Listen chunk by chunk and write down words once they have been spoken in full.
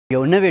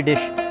یو نوې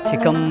ډش چې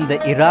کوم د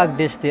عراق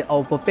ډش دی او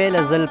په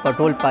پیله ځل په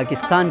ټول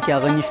پاکستان کې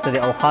هغه نشته دی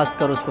او خاص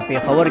کر اوس په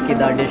پیښور کې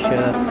دا ډش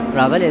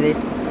راغلی دی.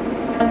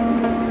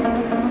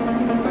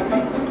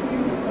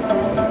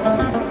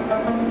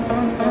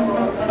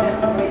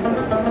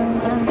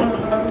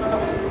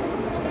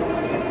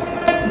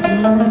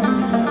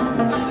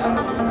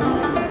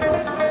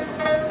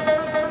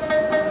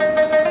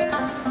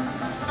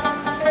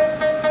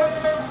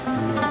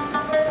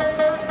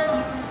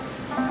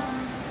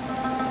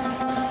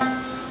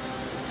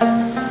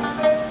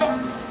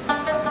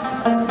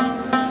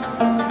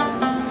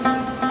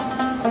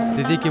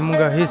 دې کې مونږ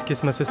هیڅ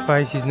قسمه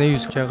سپایسز نه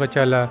یوز چې هغه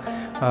چاله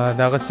د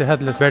هغه صحت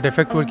له بیډ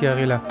افیکټ ورکړي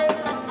هغې له.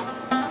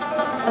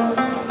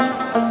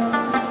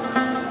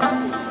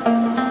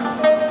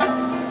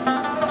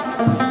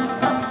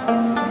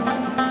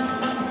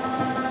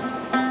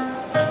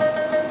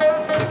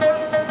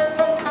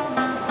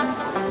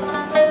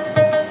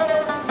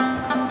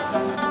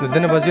 نو ده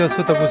نه به زه یو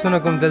څو تپوسونه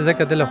کوم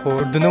ځکه دله خو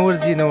اردو نه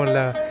ورځي نه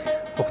ورله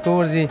پښتو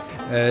ورځي.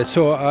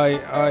 So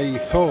I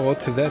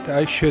thought that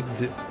I should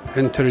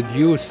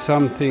introduce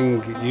something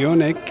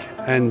unique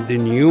and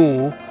new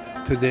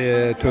to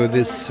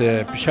this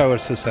Peshawar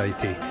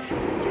society.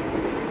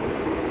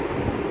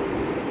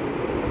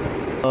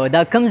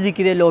 دا کوم ځای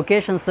کې دی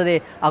لوکیشن څه دی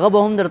هغه به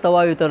هم درته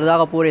وایو تر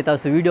دغه پورې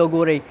تاسو ویډیو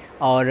ګورئ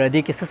او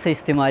دې کې څه څه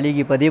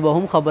استعمالیږي په دې به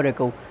هم خبره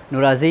کوو. نو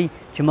راځئ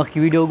چې مخکې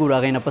ویډیو ګورو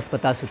هغې نه پس به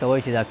تاسو ته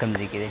وایو چې دا کوم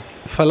ځای کې دی.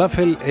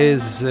 Falafel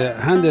is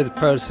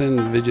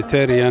 100%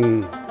 vegetarian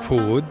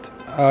food.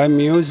 I'm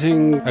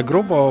using a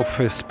group of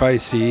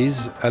spices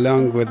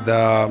along with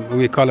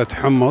we call it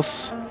hummus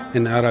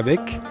in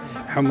Arabic.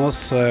 Hummus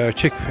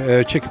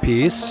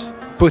chickpeas.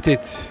 Put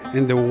it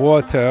in the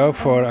water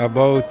for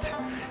about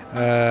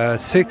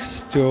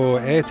 6 to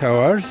 8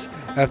 hours.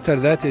 After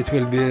that it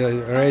will be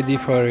ready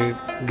for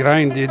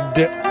grinded.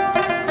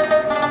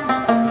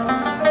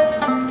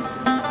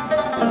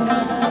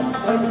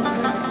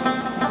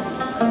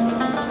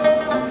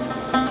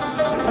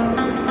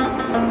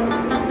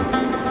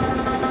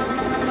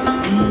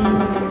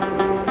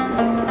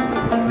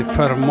 The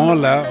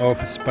formula of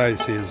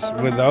spices.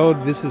 Without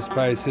these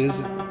spices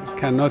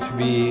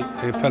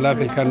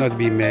falafel cannot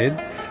be made.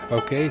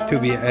 Okay, to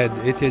be added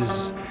it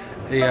is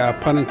a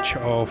bunch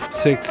of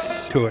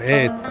 6 to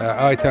 8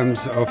 items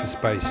of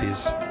spices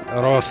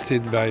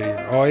roasted by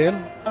oil,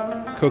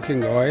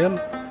 cooking oil,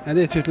 and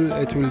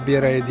it will be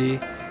ready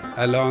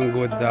along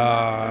with the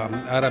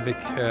Arabic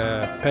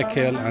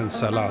pickle and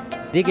salad.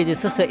 دې کې چې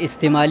څه څه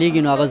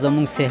استعمالیږي نو هغه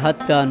زموږ صحت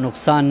ته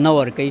نقصان نه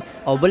ورکوي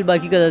او بل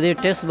باقي که د دې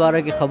ټیسټ باره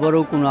کې خبر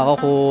وکړو نو هغه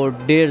خو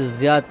ډېر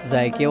زیات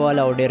ذایقې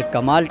والا او ډېر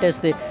کمال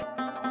ټیسټ دی.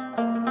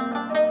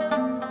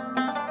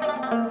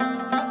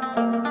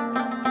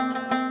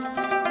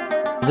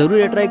 ضرور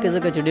یې ټرای کړئ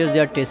ځکه چې ډېر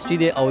زیات ټیسټي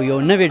دی او یو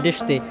نوی ډش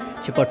دی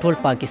چې په ټول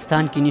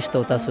پاکستان کې نشته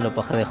او تاسو له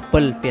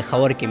خپل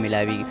پیښور کې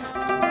میلاویږي.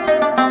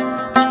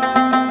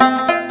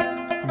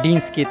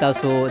 ډینس کې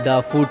تاسو دا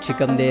فوډ چې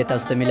کوم دی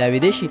تاسو ته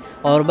میلاویدی شي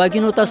او باقي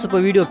نو تاسو په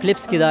ویډیو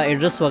کلیپس کې دا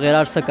ایډرس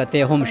وغیره څه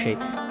کتی هم شي.